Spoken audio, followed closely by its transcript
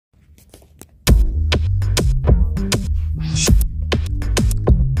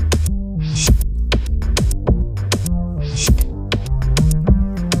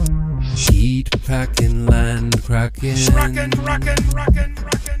crackin'.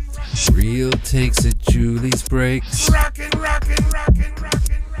 Real takes at Julie's breaks.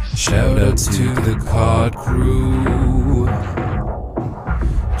 Shout out to the cod crew.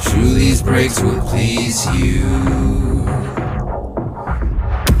 Julie's breaks will please you.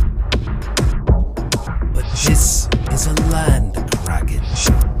 But this is a land kraken.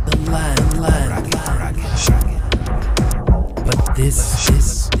 The land kraken. But this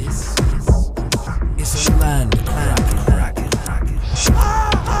is a land kraken.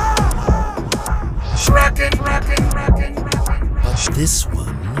 But this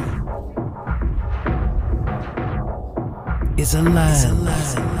one is a land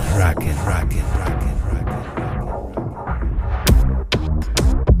kraken.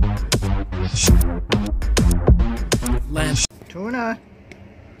 Land Tuna,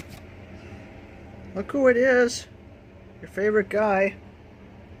 look who it is. Your favorite guy.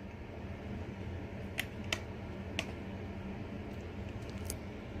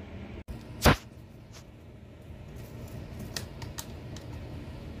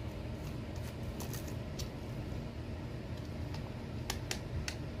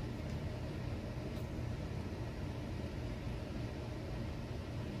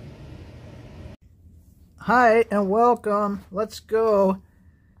 Hi and welcome. Let's go.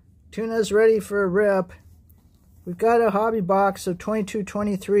 Tuna's ready for a rip. We've got a hobby box of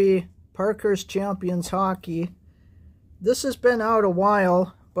 22-23 Parkhurst Champions Hockey. This has been out a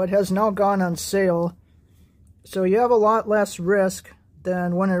while, but has now gone on sale. So you have a lot less risk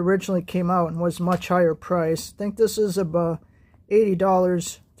than when it originally came out and was much higher price. I think this is about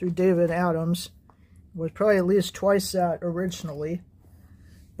 $80 through David Adams. It was probably at least twice that originally.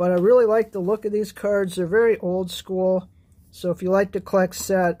 But I really like the look of these cards. They're very old school. So if you like to collect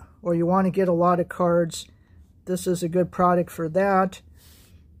set or you want to get a lot of cards, this is a good product for that.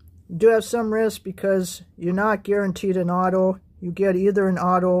 You do have some risk because you're not guaranteed an auto. You get either an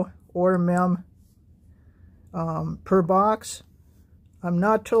auto or a mem per box. I'm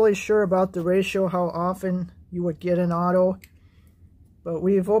not totally sure about the ratio, how often you would get an auto. But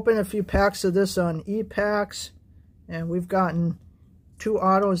we've opened a few packs of this on e-packs, and we've gotten 2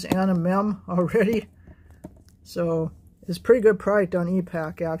 autos and a mem already. So it's a pretty good product on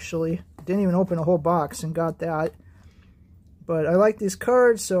e-pack actually. Didn't even open a whole box and got that. But I like these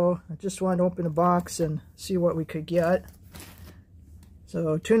cards, so I just wanted to open a box and see what we could get.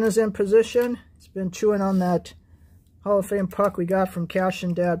 So Tuna's in position. He's been chewing on that Hall of Fame puck we got from Cash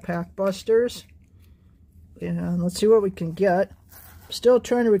and Dad Pack Busters. And let's see what we can get. Still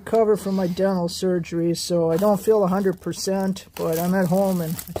trying to recover from my dental surgery, so I don't feel 100%, but I'm at home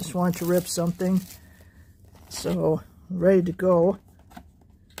and I just wanted to rip something. So, ready to go.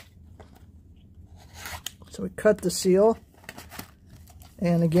 So we cut the seal.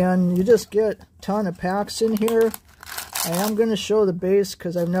 And again, you just get a ton of packs in here. I am going to show the base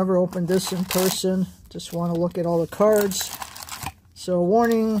because I've never opened this in person. Just want to look at all the cards. So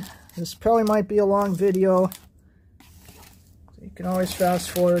warning, this probably might be a long video. You can always fast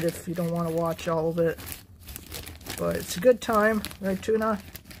forward if you don't want to watch all of it. But it's a good time, right, Tuna?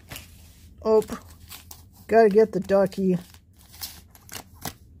 Oh, gotta get the ducky.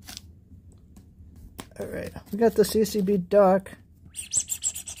 Alright, we got the CCB duck.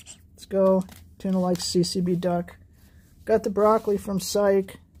 Let's go. Tuna likes CCB duck. Got the broccoli from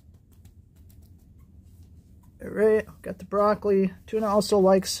Psych. Alright, got the broccoli. Tuna also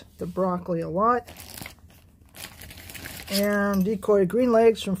likes the broccoli a lot. And Decoy Green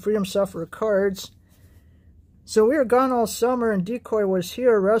Legs from Freedom Sufferer Cards. So we were gone all summer and Decoy was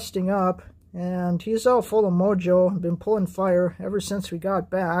here resting up. And he's all full of mojo. Been pulling fire ever since we got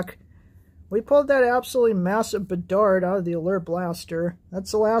back. We pulled that absolutely massive Bedard out of the Alert Blaster.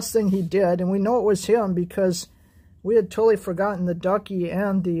 That's the last thing he did. And we know it was him because we had totally forgotten the ducky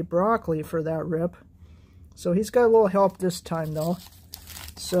and the broccoli for that rip. So he's got a little help this time though.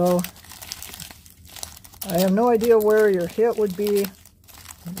 So I have no idea where your hit would be.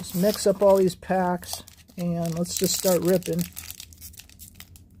 I'll just mix up all these packs and let's just start ripping.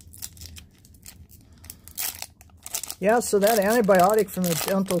 Yeah, so that antibiotic from the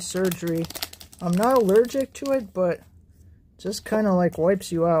dental surgery, I'm not allergic to it, but just kind of like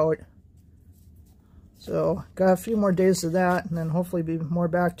wipes you out. So got a few more days of that and then hopefully be more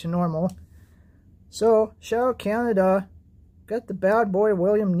back to normal. So shout out Canada. Got the bad boy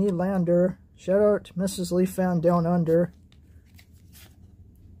William Nylander. Shout out to Mrs. Leaf Fan Down Under.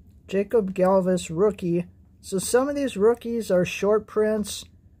 Jacob Galvis, rookie. So some of these rookies are short prints.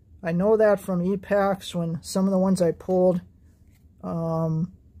 I know that from e-packs when some of the ones I pulled.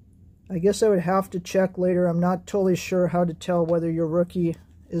 I guess I would have to check later. I'm not totally sure how to tell whether your rookie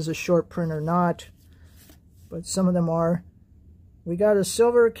is a short print or not. but some of them are. We got a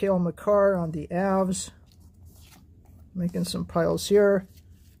silver Cale Makar on the Avs. Making some piles here.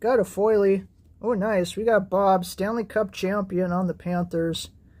 Got a foily. Oh, nice. We got Bob, Stanley Cup champion on the Panthers.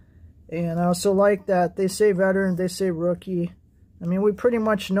 And I also like that they say veteran, they say rookie. I mean, we pretty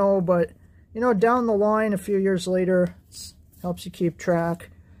much know, but, you know, down the line a few years later, it helps you keep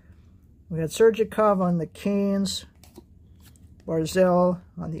track. We got Sergikov on the Canes. Barzell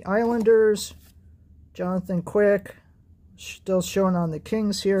on the Islanders. Jonathan Quick, still showing on the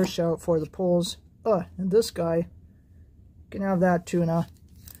Kings here. Shout out for the Poles. Oh, and this guy. Can have that tuna.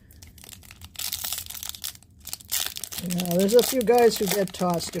 Yeah, there's a few guys who get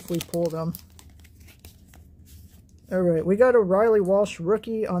tossed if we pull them. Alright, we got a Riley Walsh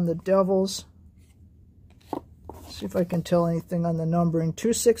rookie on the Devils. See if I can tell anything on the numbering.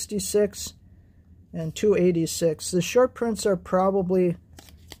 266 and 286. The short prints are probably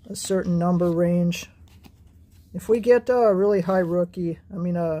a certain number range. If we get a really high rookie, I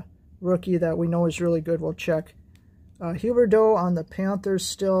mean a rookie that we know is really good, we'll check. Huberdeau on the Panthers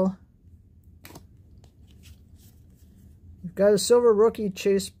still. We've got a silver rookie,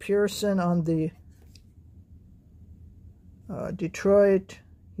 Chase Pearson on the Detroit.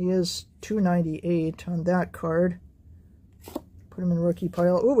 He is 298 on that card. Put him in rookie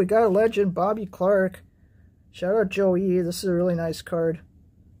pile. Oh, we got a legend, Bobby Clark. Shout out Joe E. This is a really nice card.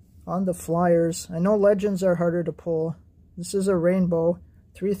 On the Flyers. I know legends are harder to pull. This is a rainbow.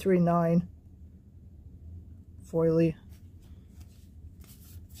 339. Foily.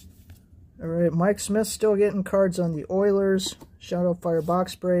 Alright, Mike Smith still getting cards on the Oilers. Shout out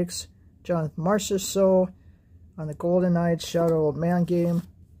Firebox Breaks. Jonathan Marchessault on the Golden Knights. Shout out Man Game.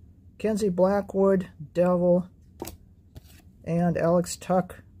 Kenzie Blackwood, Devil. And Alex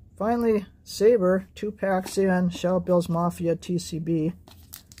Tuck. Finally, Sabre, 2 packs in. Shout out Bills Mafia, TCB.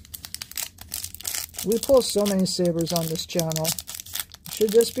 We pull so many Sabres on this channel.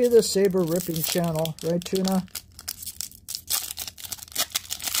 Should this be the Sabre ripping channel, right, Tuna?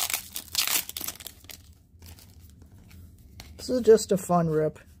 This is just a fun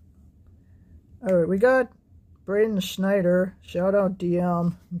rip. Alright, we got Braden Schneider. Shout out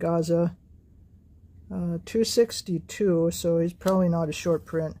DM Gaza. 262, so he's probably not a short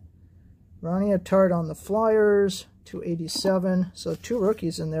print. Ronnie Attard on the Flyers. 287, so 2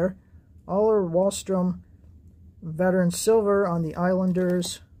 rookies in there. Aller Wallstrom, veteran silver on the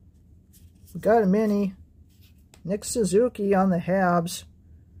Islanders. We got a mini. Nick Suzuki on the Habs.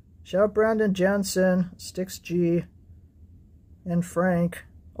 Shout out Brandon Jensen, Sticks G, and Frank.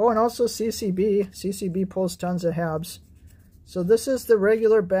 Oh, and also CCB. CCB pulls tons of Habs. So this is the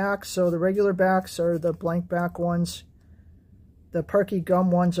regular back. So the regular backs are the blank back ones. The Parky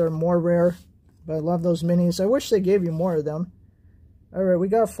Gum ones are more rare. But I love those minis. I wish they gave you more of them. Alright, we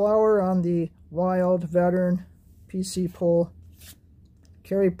got Flower on the Wild veteran PC pull.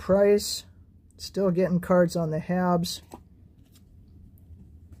 Carey Price, still getting cards on the Habs.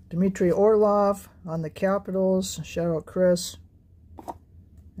 Dmitry Orlov on the Capitals. Shout out Chris.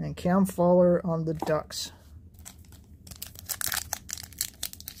 And Cam Fowler on the Ducks.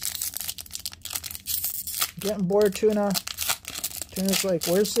 Getting bored, Tuna. Tuna's like,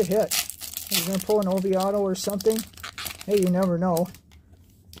 where's the hit? Are you going to pull an OV auto or something? Hey, you never know.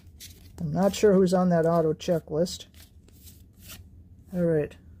 I'm not sure who's on that auto checklist.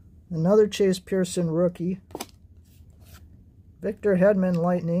 Alright. Another Chase Pearson rookie. Victor Hedman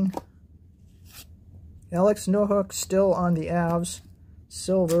Lightning. Alex Nohook still on the Avs.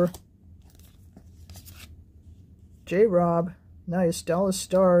 Silver. J-Rob. Nice. Dallas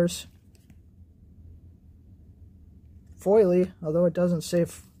Stars. Foily, although it doesn't say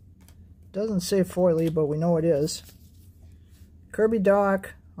foily, but we know it is. Kirby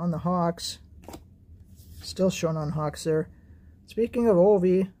Doc on the Hawks. Still shown on Hawks there. Speaking of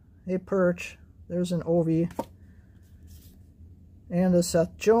Ovi, hey Perch, there's an Ovi. And a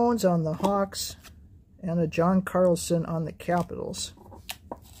Seth Jones on the Hawks. And a John Carlson on the Capitals.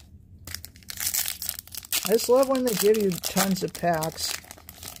 I just love when they give you tons of packs.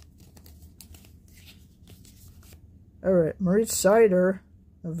 Alright, Maurice Sider,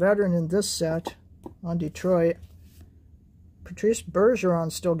 a veteran in this set on Detroit. Patrice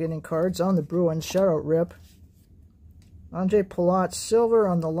Bergeron still getting cards on the Bruins. Shout out Rip. Andre Palat silver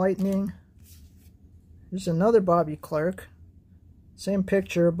on the Lightning. There's another Bobby Clark. Same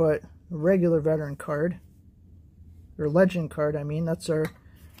picture, but a regular veteran card. Or legend card, I mean. That's our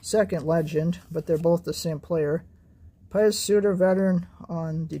second legend, but they're both the same player. Pius Suter, veteran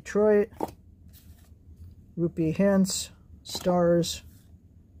on Detroit. Rupi Hintz, Stars.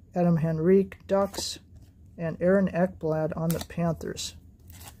 Adam Henrique, Ducks. And Aaron Ekblad on the Panthers.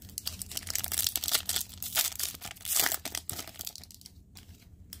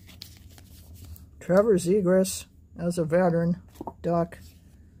 Trevor Zegras as a veteran, Duck.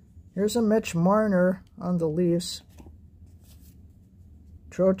 Here's a Mitch Marner on the Leafs.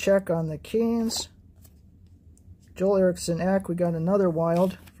 Trocheck on the Canes. Joel Eriksson Ek, we got another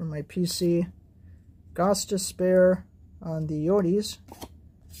Wild from my PC. Gostisbehere on the Coyotes.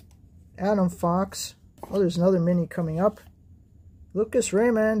 Adam Fox. Oh, there's another mini coming up. Lucas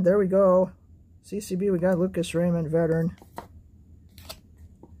Raymond, there we go. CCB, we got Lucas Raymond, veteran.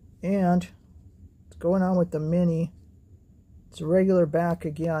 And what's going on with the mini? It's a regular back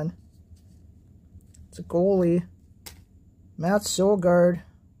again. It's a goalie. Matt Sogard.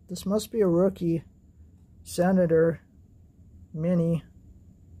 This must be a rookie. Senator mini.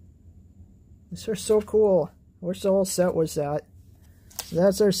 These are so cool. I wish the whole set was that. So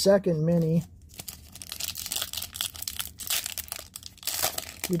that's our second mini.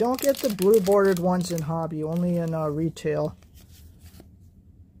 You don't get the blue bordered ones in hobby, only in retail.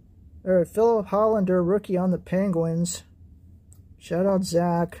 Alright, Philip Hollander, rookie on the Penguins. Shout out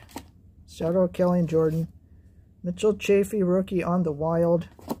Zach. Shout out Kelly and Jordan. Mitchell Chaffee, rookie on the Wild.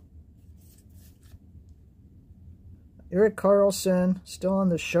 Erik Karlsson, still on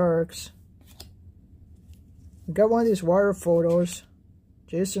the Sharks. We got one of these wire photos.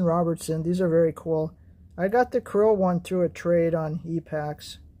 Jason Robertson, these are very cool. I got the Krill one through a trade on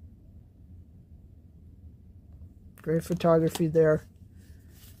ePacks. Great photography there.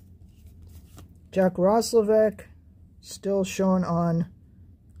 Jack Roslovic, still shown on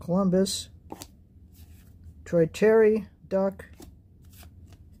Columbus. Troy Terry, Duck.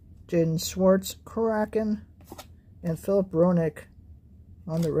 Jaden Schwartz, Kraken. And Philip Roenick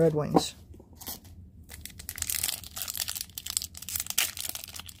on the Red Wings.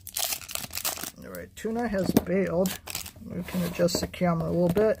 Alright, Tuna has bailed. We can adjust the camera a little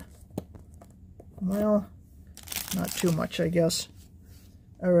bit. Well, not too much, I guess.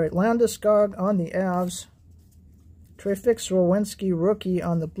 Alright, Landeskog on the Avs. Trefix Rowinski, rookie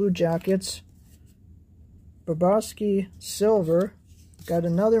on the Blue Jackets. Bobrovsky, silver. Got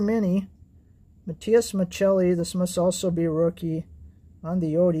another mini. Matthias Maccelli, this must also be a rookie on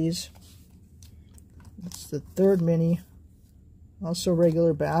the Coyotes. It's the third mini. Also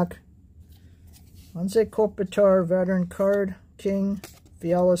regular back. Anze Kopitar, veteran card. King.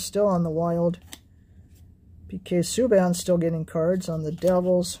 Fiala still on the Wild. PK Subban still getting cards on the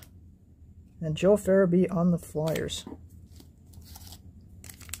Devils. And Joe Farabee on the Flyers.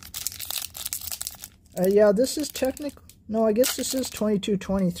 Yeah, this is technically... No, I guess this is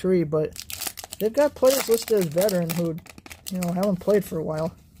 22-23, but they've got players listed as veteran who, haven't played for a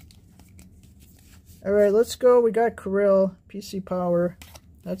while. Alright, let's go. We got Kirill, PC Power.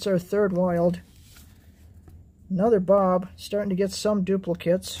 That's our third Wild. Another Bob, starting to get some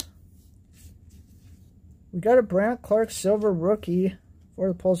duplicates. We got a Brant Clark silver rookie. For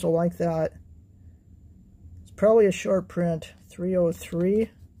the Pulse will like that. It's probably a short print, 303.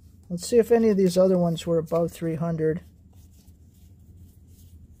 Let's see if any of these other ones were above 300.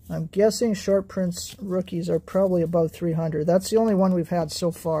 I'm guessing short prints rookies are probably above 300. That's the only one we've had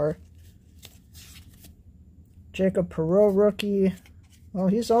so far. Jacob Perreault rookie. Well,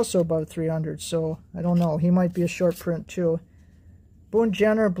 he's also above 300, so I don't know. He might be a short print too. Boone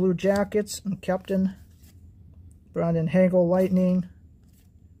Jenner, Blue Jackets, and Captain. Brandon Hagel, Lightning.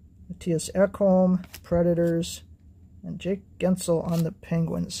 Matthias Ekholm, Predators. And Jake Gensel on the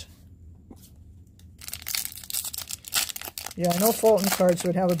Penguins. Yeah, I know Fulton cards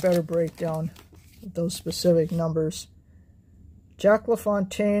would have a better breakdown with those specific numbers. Jack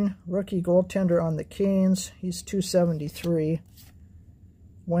LaFontaine, rookie goaltender on the Canes. He's 273.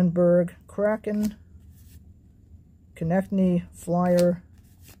 Wenberg, Kraken. Konechny, Flyer.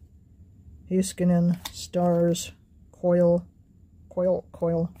 Heiskanen, Stars. Coyle.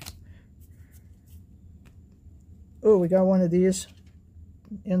 Oh, we got one of these.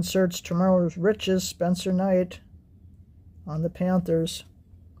 Inserts Tomorrow's Riches, Spencer Knight on the Panthers.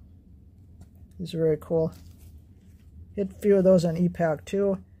 These are very cool. Hit a few of those on ePack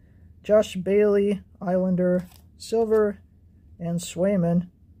too. Josh Bailey, Islander, silver, and Swayman,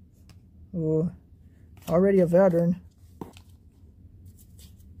 who already a veteran.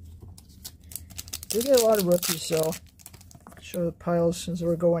 We get a lot of rookies, so show the piles as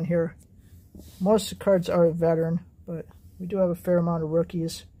we're going here. Most of the cards are a veteran, but we do have a fair amount of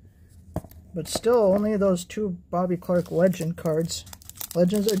rookies. But still, only those two Bobby Clark Legend cards.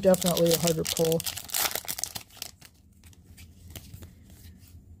 Legends are definitely a harder pull.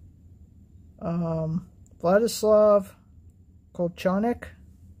 Vladislav Kolchanek,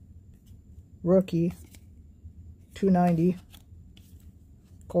 rookie, 290.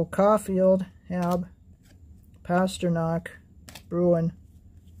 Cole Caulfield, Hab. Pasternak, Bruin.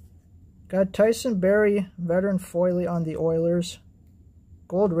 Got Tyson Berry, veteran foilie on the Oilers.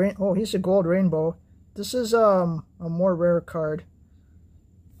 Gold rain. Oh, he's a gold rainbow. This is a more rare card.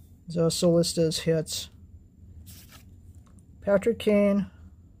 It's also listed as hits. Patrick Kane,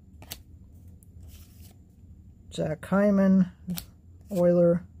 Zach Hyman,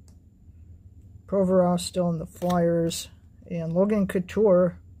 Oiler, Provorov still in the Flyers, and Logan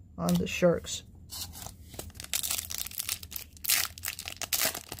Couture on the Sharks.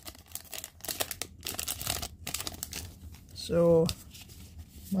 So,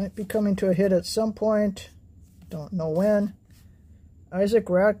 might be coming to a hit at some point. Don't know when. Isaac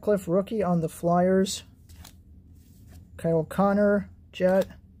Ratcliffe, rookie on the Flyers. Kyle Connor, Jet.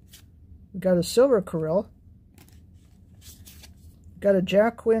 We got a Silver Kirill. Got a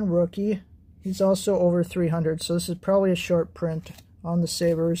Jack Quinn, rookie. He's also over 300, so this is probably a short print on the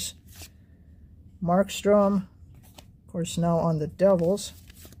Sabres. Markstrom, of course, now on the Devils.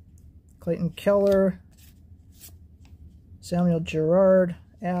 Clayton Keller, Samuel Girard,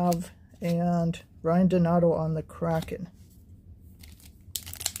 Av, and Ryan Donato on the Kraken.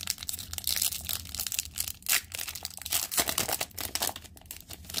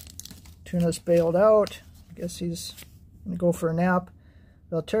 Tuna's bailed out. I guess he's going to go for a nap.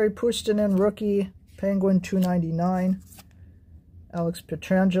 Valtteri Puustinen, rookie, Penguin, 299. Alex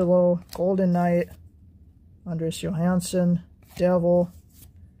Pietrangelo, Golden Knight. Andreas Johansson, Devil.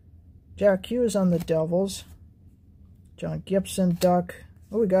 Jack Hughes on the Devils. John Gibson, Duck.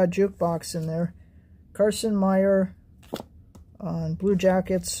 Oh, we got a jukebox in there. Carson Meyer on Blue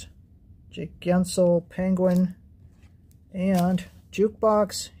Jackets. Jake Gensel, Penguin. And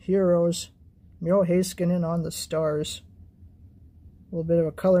Jukebox Heroes, Miro Heiskanen on the Stars. A little bit of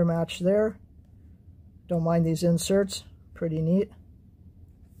a color match there. Don't mind these inserts. Pretty neat.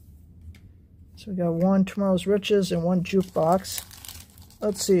 So we got one Tomorrow's Riches and one Jukebox.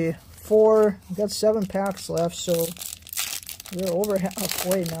 Let's see. We got 7 packs left, so we're over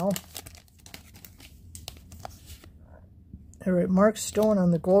halfway now. Alright, Mark Stone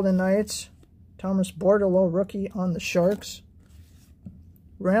on the Golden Knights. Thomas Bordeleau, rookie on the Sharks.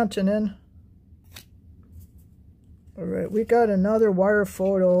 Rantanen. Alright, we got another wire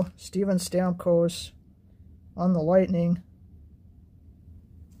photo. Steven Stamkos on the Lightning.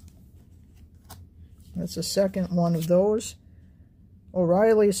 That's the second one of those.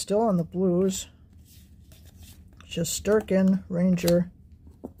 O'Reilly still on the Blues. Shesterkin, Ranger.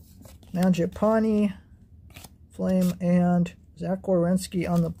 Mangiapane, Flame, and Zach Werenski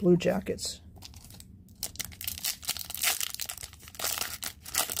on the Blue Jackets.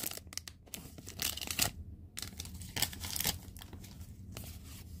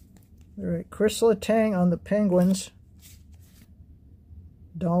 Alright, Chris Letang on the Penguins.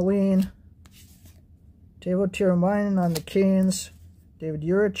 Darlene. Teuvo Teravainen on the Canes. David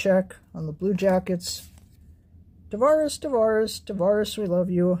Juracek on the Blue Jackets. Tavares, we love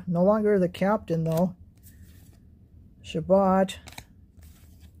you. No longer the captain, though. Shabbat.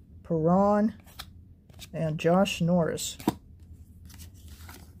 Perron. And Josh Norris.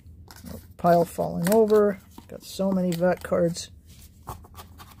 Pile falling over. Got so many vet cards.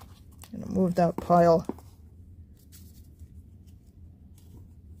 Gonna move that pile.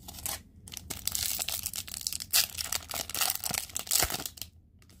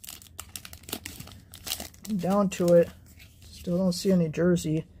 Down to it. Still don't see any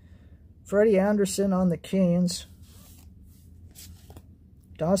jersey. Freddie Anderson on the Canes.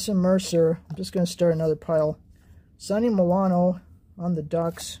 Dawson Mercer. I'm just going to start another pile. Sonny Milano on the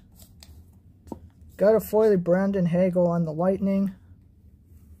Ducks. Got a foilie Brandon Hagel on the Lightning.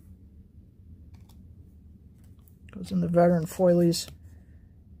 Goes in the veteran foilies.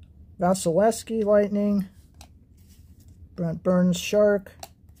 Vasilevsky, Lightning. Brent Burns, Shark.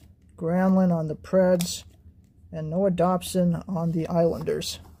 Granlund on the Preds. And Noah Dobson on the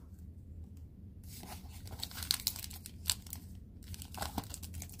Islanders.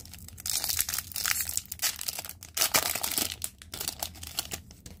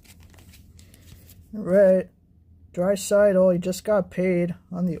 Alright. Draisaitl, he just got paid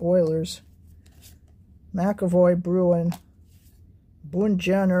on the Oilers. McAvoy, Bruin. Boone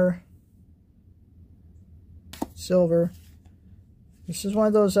Jenner. Silver. This is one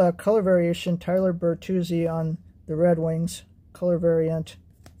of those color variation, Tyler Bertuzzi on the Red Wings, color variant.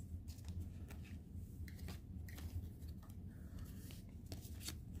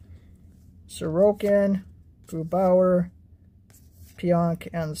 Sorokin, Grubauer, Pionk,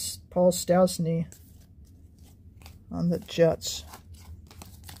 and Paul Stastny on the Jets.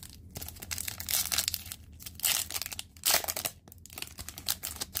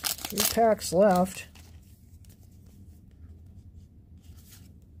 Three packs left.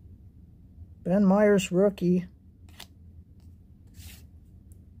 Ben Myers rookie.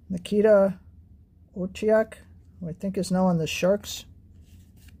 Nikita Ochiak, who I think is now on the Sharks.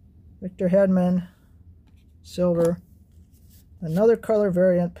 Victor Hedman, silver. Another color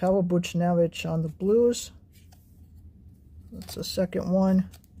variant, Pavel Buchnevich on the Blues. That's the second one.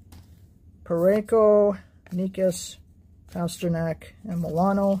 Pareko, Nikas, Pasternak, and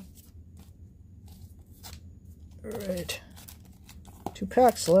Milano. Alright. 2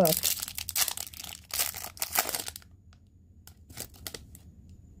 packs left.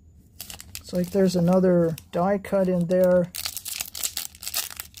 Looks like there's another die cut in there.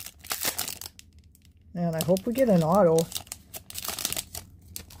 And I hope we get an auto.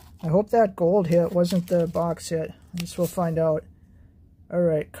 I hope that gold hit wasn't the box hit. I guess we'll find out.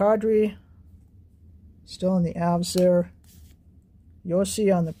 Alright, Kadri. Still in the Avs there.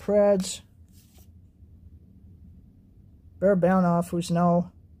 Yossi on the Preds. Barabanov, who's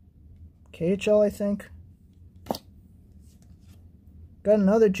now KHL, I think. Got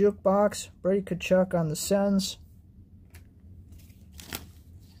another jukebox. Brady Tkachuk on the Sens.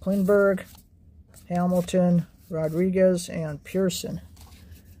 Klingberg, Hamilton, Rodriguez, and Pearson.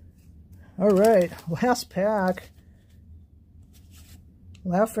 Alright, last pack.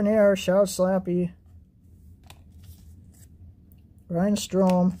 Lafreniere, Shout Slappy, Ryan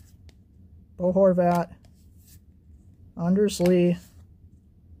Strome, Bo Horvat, Anders Lee,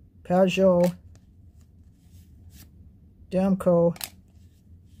 Pajot, Demko,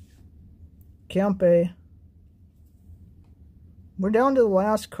 Kempe. We're down to the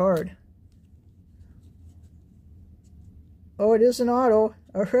last card. Oh, it is an auto.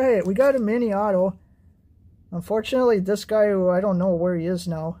 Alright, we got a mini auto. Unfortunately, this guy, who I don't know where he is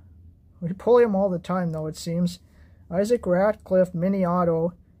now. We pull him all the time, though, it seems. Isaac Ratcliffe mini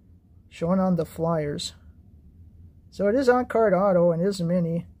auto, shown on the Flyers. So it is on-card auto and is a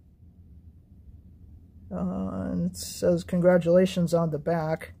mini. And it says congratulations on the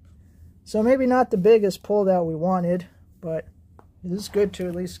back. So maybe not the biggest pull that we wanted, but it is good to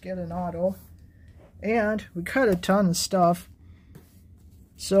at least get an auto. And we got a ton of stuff.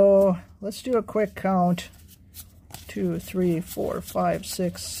 So let's do a quick count. 2, 3, 4, 5,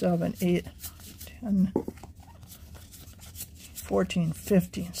 6, 7, 8, 10, 14,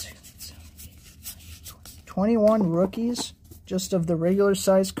 15, 16, 17, 18, 21 rookies, just of the regular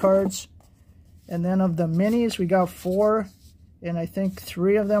size cards. And then of the minis, we got 4, and I think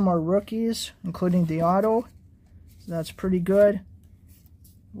 3 of them are rookies, including the auto. So that's pretty good.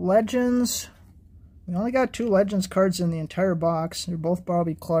 Legends, we only got 2 Legends cards in the entire box. They're both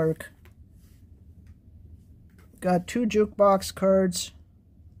Bobby Clark. Got 2 jukebox cards.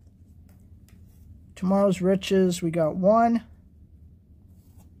 Tomorrow's Riches, we got 1.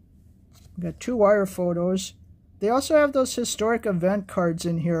 We got 2 wire photos. They also have those historic event cards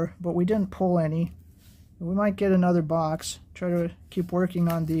in here, but we didn't pull any. We might get another box. Try to keep working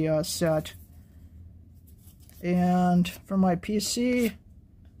on the set. And for my PC,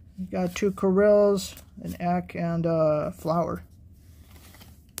 we got 2 Carills, an Eck, and a Flower.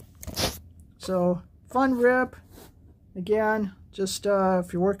 So, fun rip. Again, just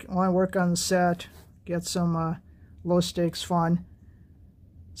if you want to work on the set, get some low stakes fun.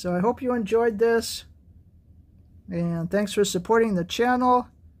 So I hope you enjoyed this, and thanks for supporting the channel.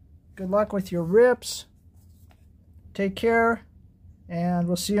 Good luck with your rips. Take care, and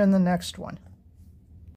we'll see you in the next one.